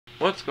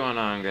What's going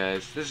on,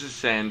 guys? This is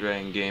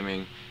Sandrain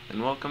Gaming,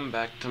 and welcome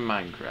back to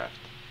Minecraft.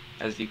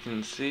 As you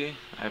can see,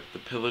 I have the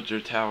Pillager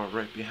Tower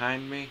right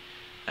behind me,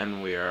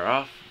 and we are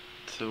off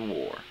to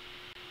war.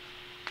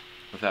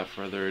 Without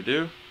further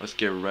ado, let's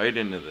get right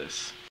into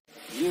this.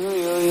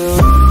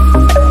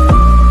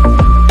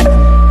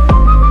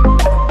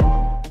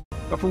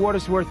 But for what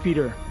it's worth,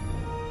 Peter,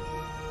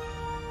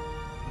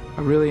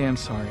 I really am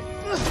sorry.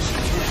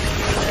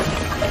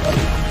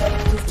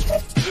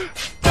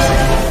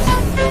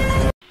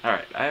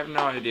 Alright, I have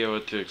no idea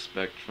what to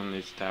expect from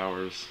these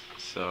towers,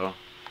 so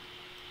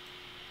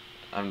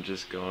I'm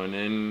just going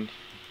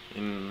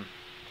in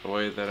a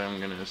way that I'm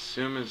going to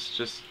assume is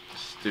just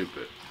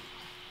stupid.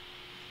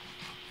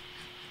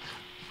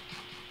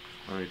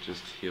 Let me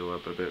just heal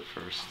up a bit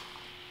first.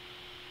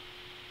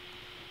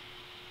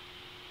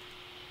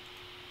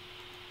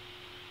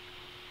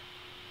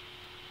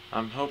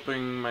 I'm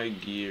hoping my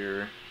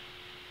gear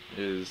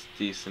is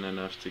decent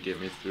enough to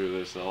get me through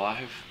this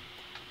alive.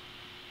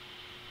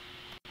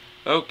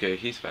 Okay,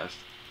 he's fast.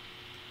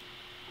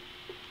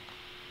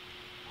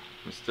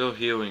 I'm still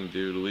healing,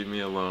 dude. Leave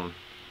me alone.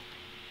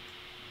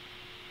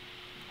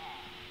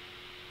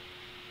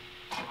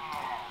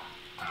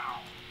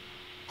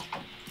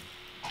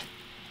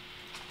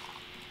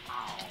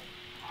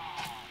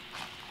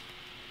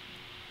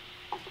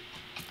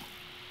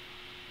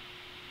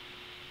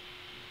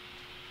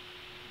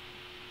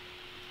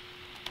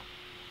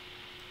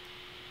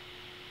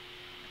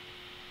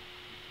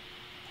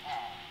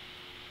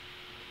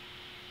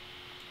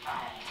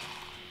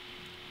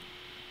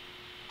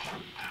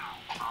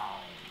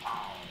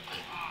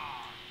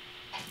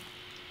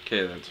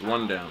 Okay, that's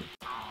one down.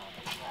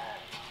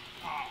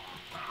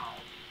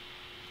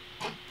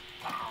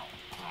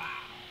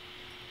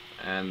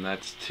 And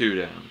that's two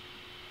down.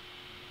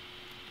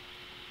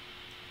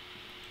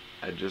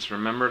 I just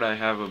remembered I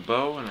have a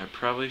bow and I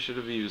probably should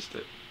have used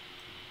it.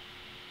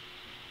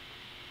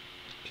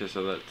 Okay,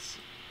 so that's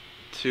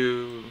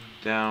two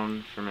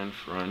down from in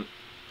front.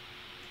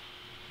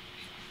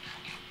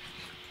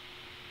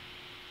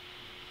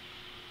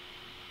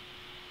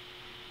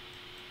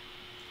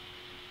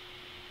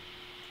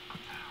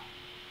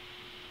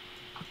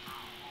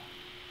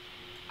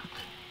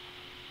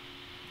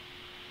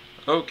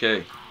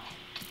 Okay.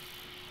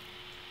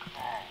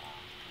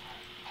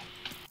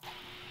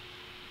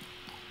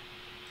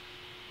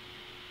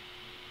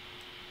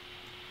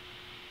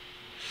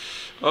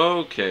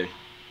 Okay.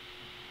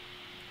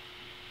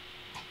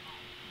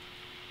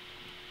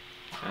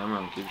 Come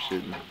on, keep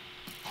shooting.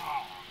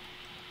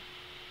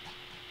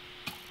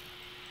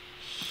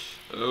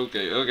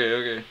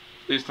 Okay.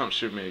 Please don't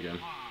shoot me again.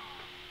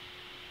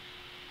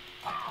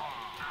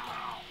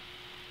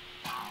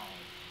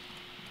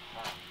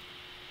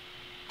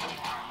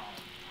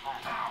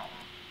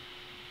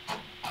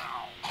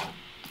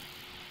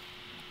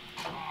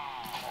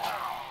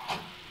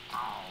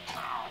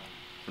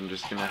 I'm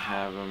just gonna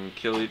have them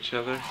kill each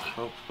other,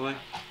 hopefully.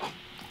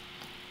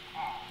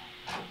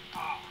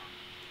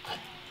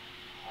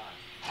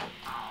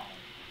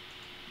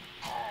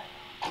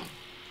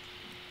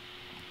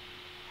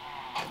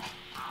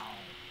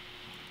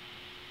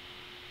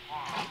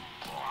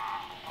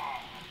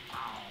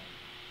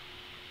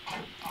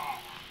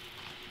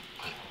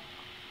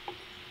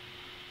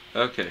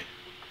 Okay.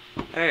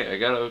 Hey, I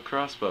got a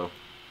crossbow.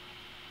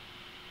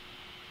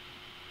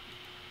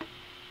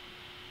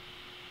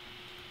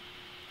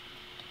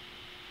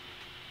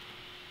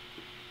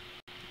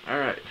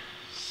 Alright,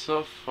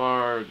 so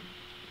far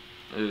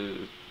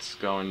it's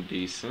going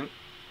decent.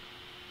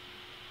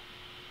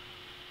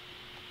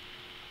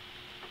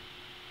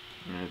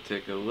 I'm gonna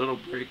take a little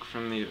break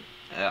from the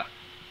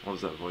what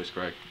was that voice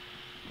crack?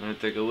 I'm gonna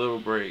take a little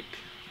break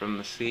from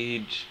the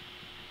siege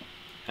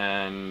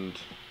and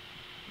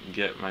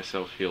get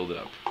myself healed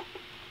up.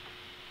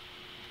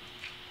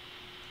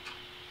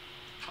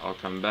 I'll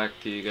come back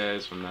to you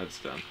guys when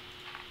that's done.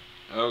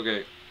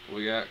 Okay,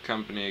 we got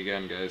company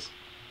again, guys.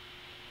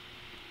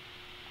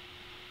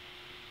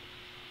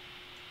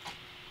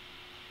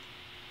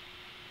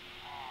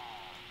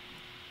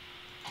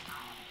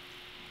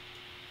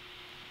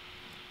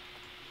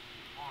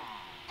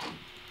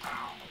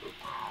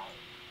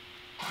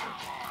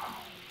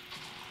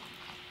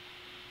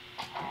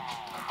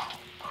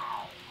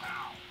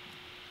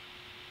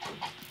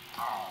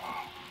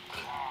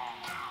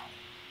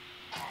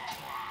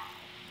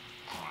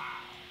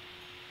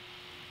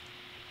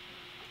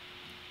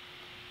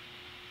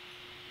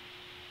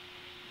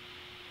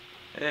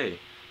 Hey,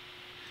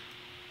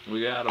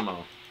 we got them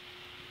all.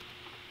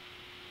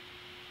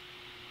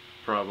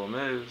 Problem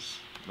is,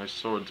 my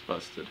sword's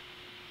busted.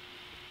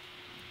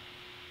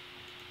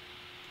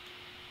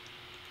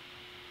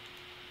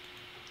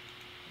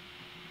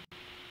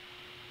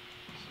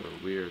 So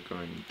we are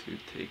going to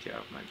take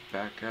out my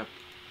backup.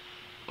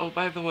 Oh,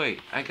 by the way,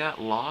 I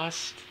got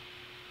lost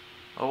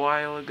a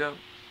while ago.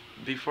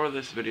 Before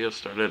this video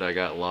started, I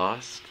got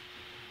lost.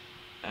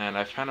 And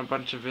I found a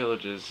bunch of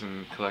villages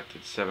and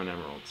collected 7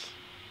 emeralds.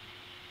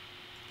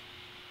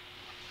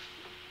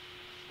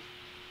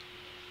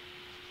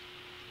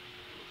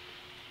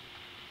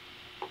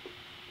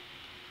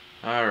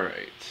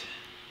 Alright.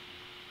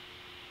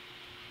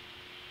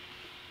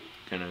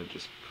 Gonna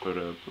just put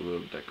up a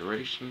little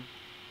decoration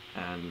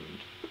and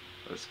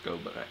let's go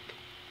back.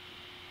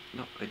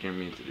 No, I didn't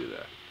mean to do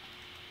that.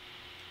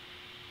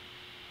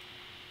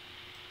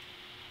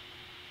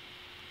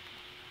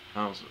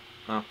 How's it?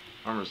 Oh,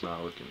 armor's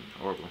not looking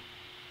horrible.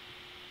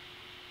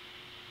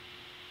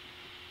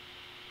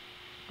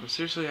 I'm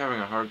seriously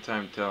having a hard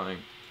time telling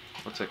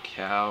what's a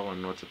cow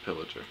and what's a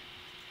pillager.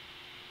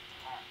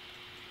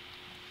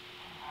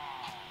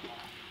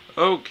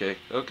 Okay.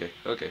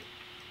 Okay.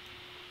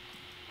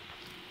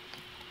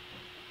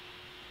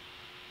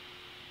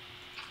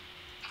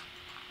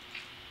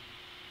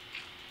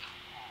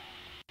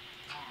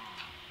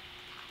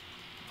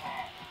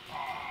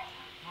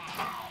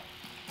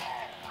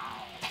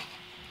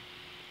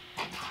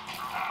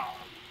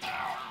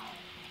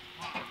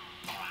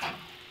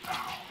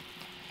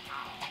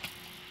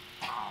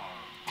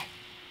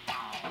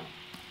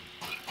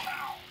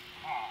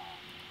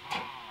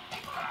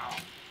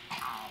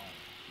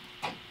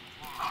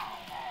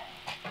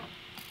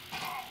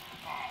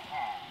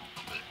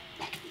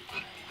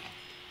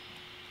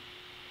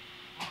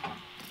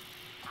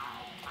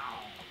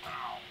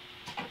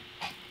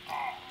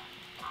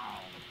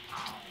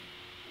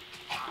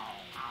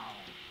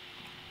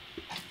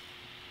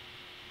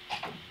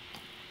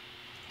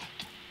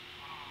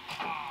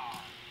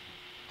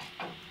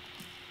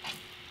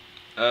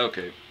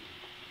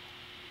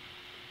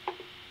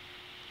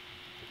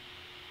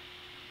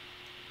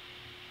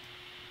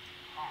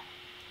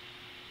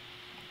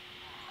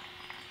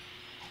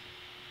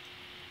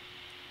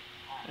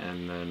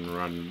 And then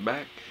run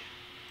back.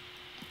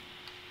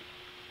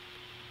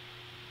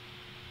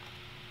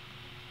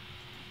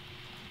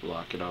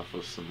 Block it off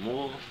with some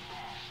wool.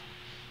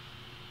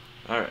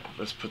 Alright,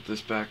 let's put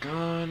this back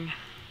on.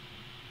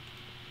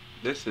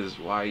 This is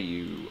why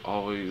you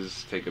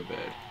always take a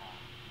bed.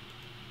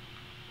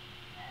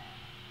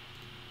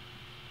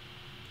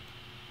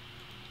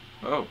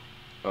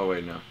 Oh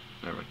wait, no.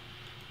 Never mind.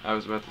 I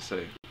was about to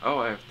say, oh,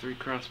 I have 3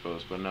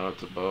 crossbows, but now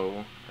it's a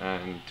bow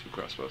and 2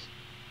 crossbows.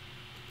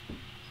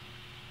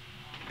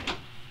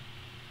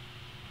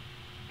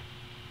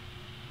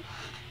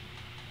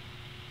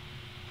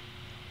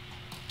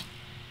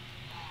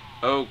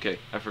 Okay,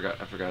 I forgot.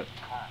 Alright,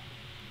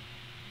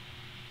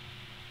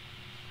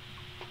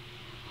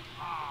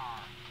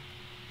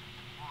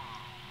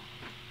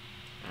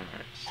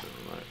 so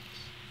let's...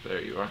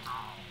 There you are.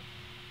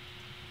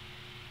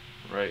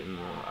 Right in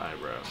the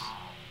eyebrows.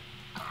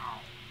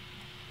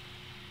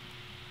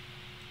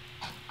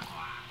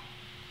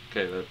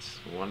 Okay, that's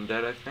 1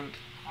 dead, I think.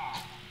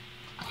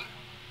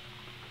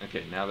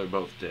 Okay, now they're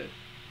both dead.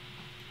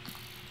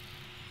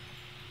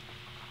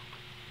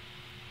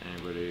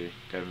 Anybody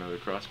got another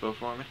crossbow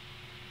for me?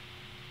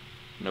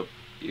 Nope,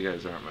 you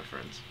guys aren't my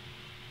friends.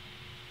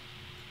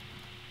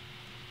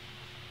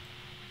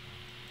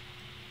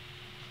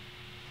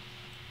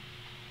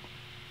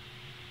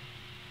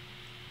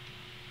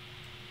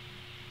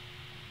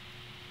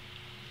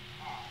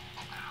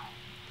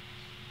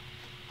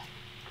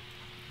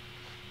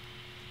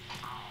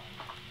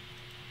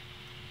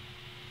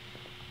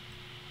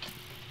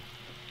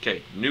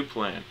 Okay, new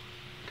plan,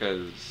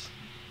 because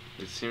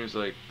it seems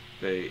like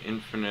they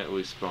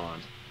infinitely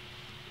spawn.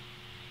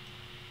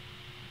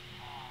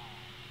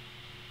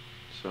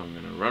 So I'm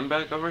gonna run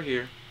back over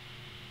here,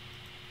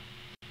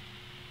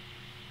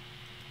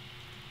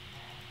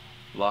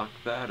 lock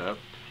that up.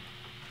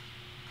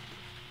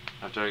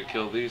 After I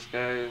kill these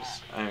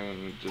guys,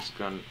 I'm just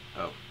going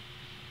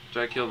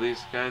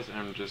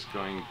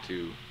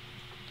to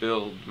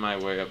build my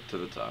way up to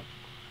the top.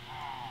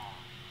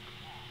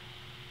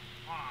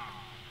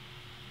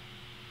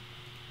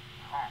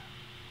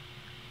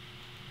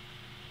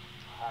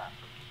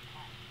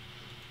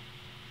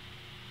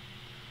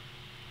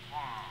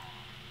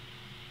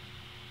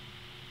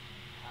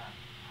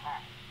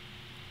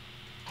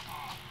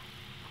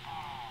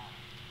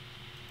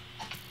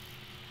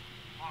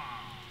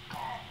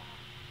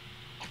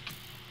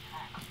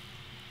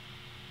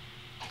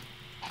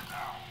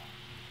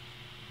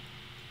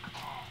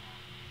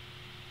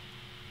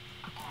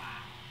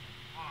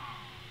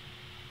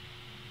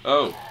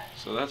 Oh,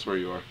 so that's where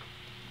you are.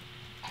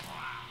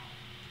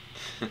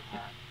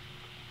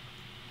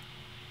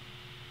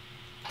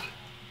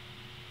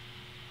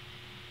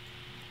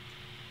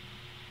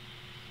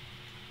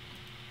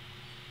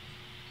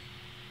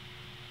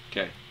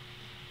 Okay.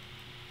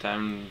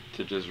 Time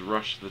to just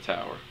rush the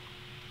tower.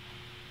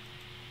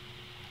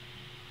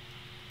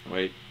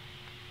 Wait.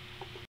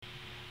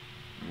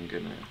 I'm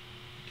gonna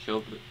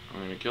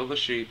kill the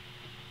sheep,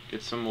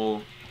 get some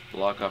wool,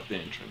 block off the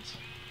entrance.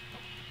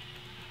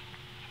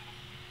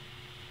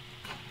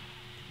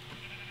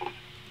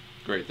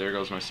 Great, there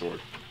goes my sword.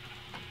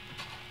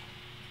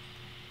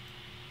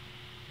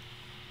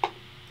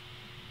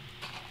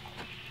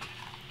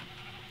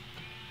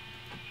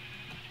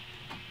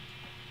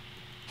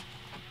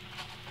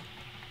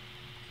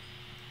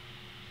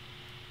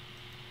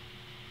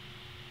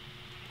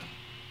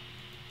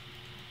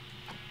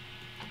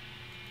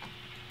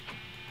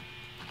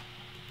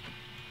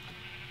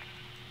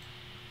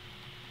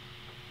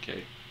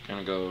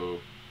 gonna go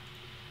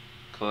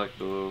collect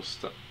a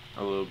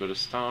little bit of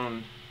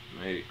stone,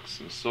 make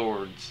some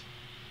swords,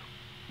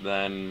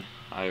 then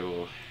I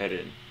will head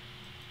in.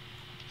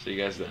 See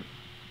you guys then.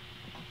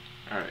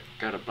 Alright,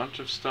 got a bunch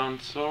of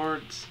stone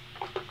swords,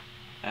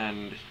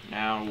 and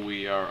now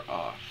we are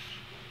off.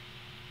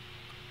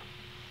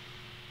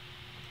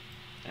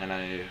 And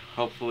I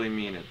hopefully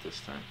mean it this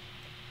time.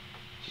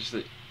 Just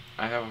that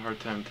I have a hard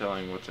time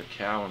telling what's a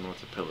cow and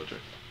what's a pillager.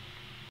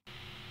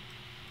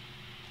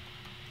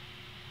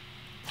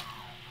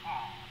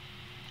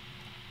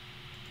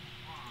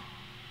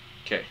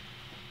 Okay,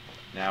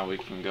 now we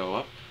can go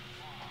up.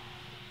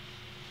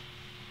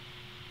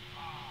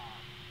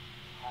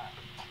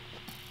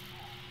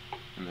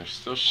 And they're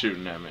still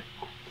shooting at me.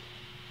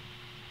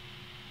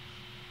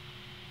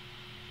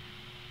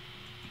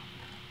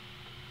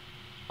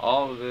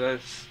 All of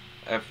this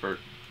effort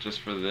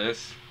just for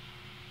this.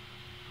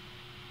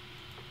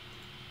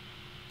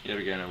 Yet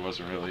again, it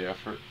wasn't really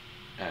effort,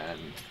 and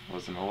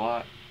wasn't a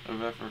lot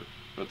of effort,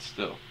 but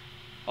still.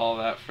 All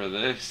that for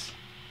this.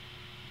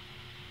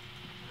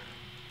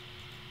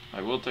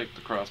 I will take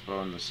the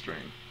crossbow and the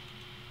string.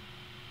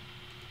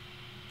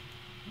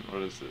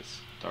 What is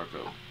this? Dark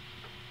oak.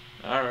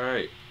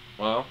 Alright,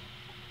 well,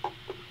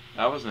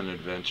 that was an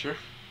adventure.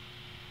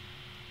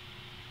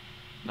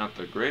 Not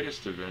the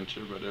greatest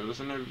adventure, but it was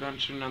an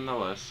adventure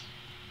nonetheless.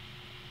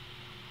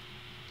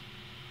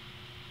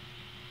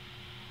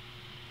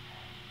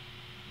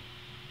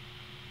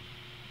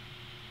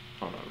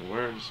 Hold on,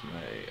 where's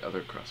my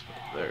other crossbow?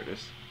 There it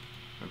is.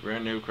 A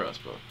brand new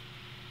crossbow.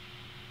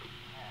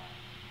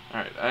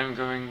 Alright, I'm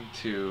going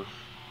to...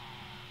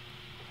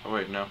 Oh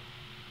wait, no.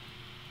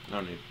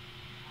 No need.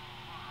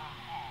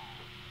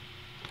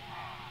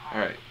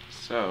 Alright,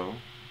 so...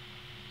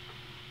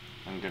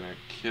 I'm gonna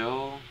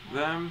kill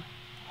them,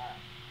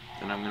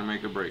 then I'm gonna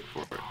make a break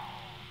for it.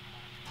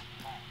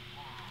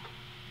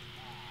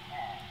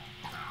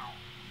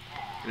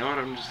 You know what,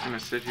 I'm just gonna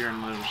sit here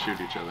and let them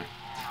shoot each other.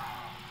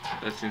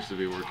 That seems to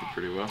be working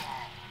pretty well.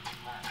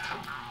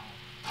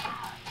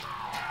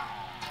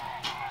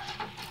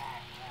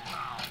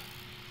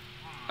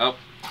 Oh,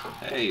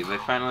 hey, they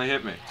finally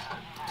hit me.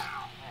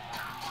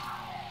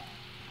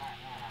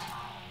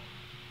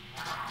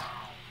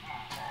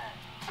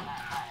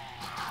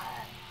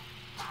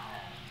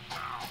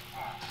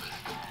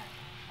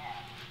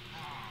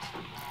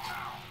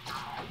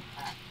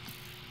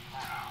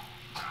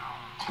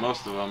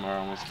 Most of them are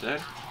almost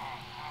dead.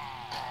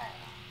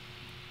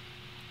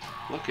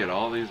 Look at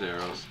all these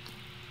arrows.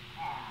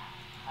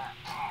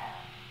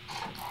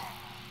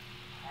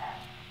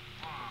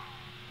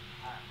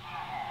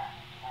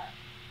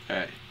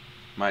 Hey,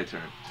 my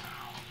turn.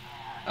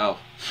 Oh,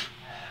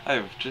 I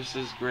have just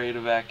as great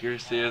of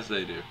accuracy as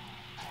they do.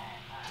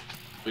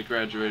 We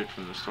graduated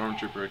from the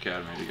Stormtrooper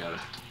Academy together.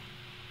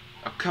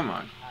 Oh, come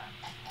on.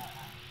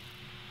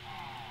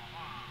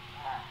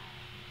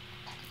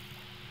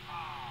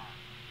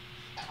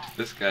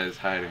 This guy is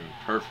hiding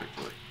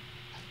perfectly.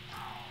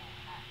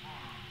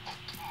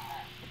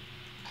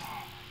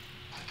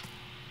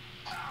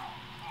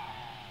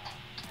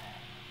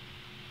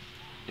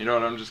 You know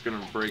what, I'm just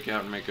gonna break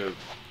out and make a...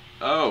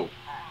 Oh!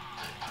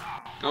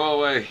 Go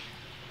away!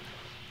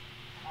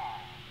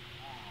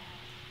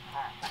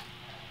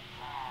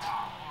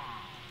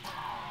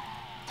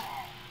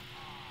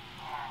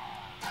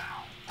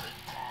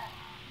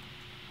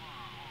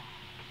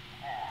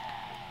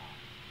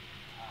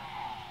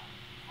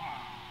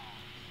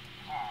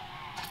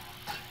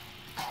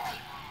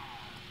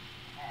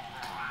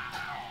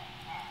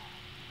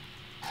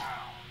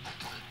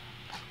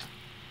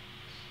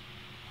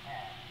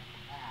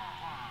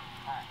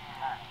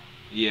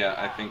 Yeah,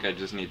 I think I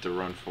just need to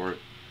run for it.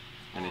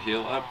 I'm gonna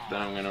heal up, then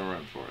I'm gonna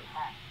run for it.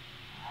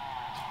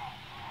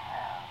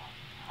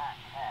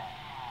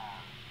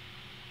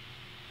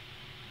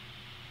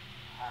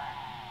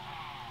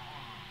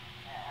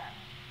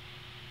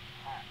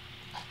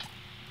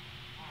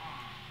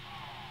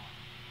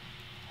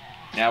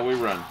 Now we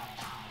run.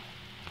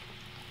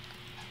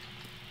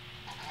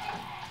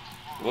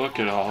 Look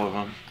at all of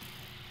them.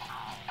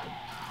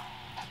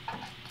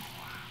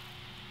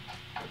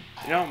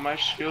 You know, my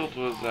shield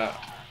was at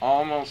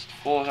almost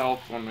full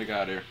health when we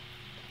got here.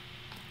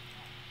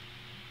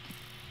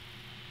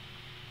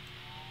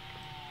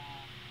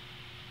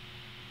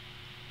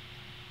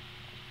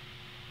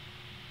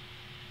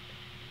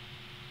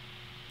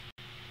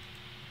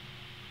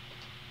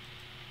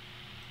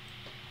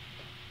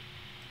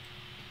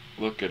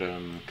 Look at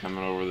them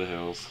coming over the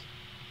hills.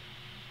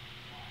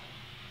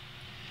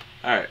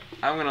 Alright,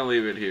 I'm gonna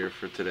leave it here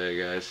for today,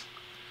 guys.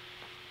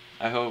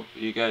 I hope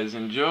you guys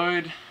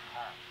enjoyed.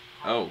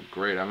 Oh,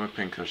 great, I'm a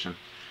pincushion.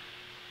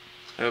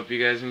 I hope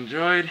you guys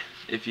enjoyed.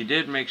 If you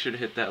did, make sure to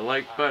hit that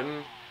like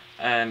button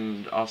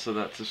and also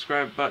that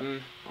subscribe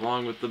button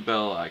along with the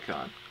bell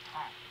icon.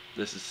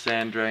 This is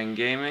Sanddragon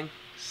Gaming,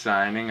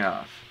 signing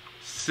off.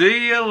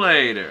 See you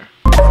later!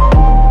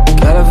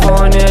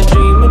 California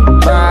dreaming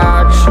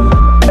about you.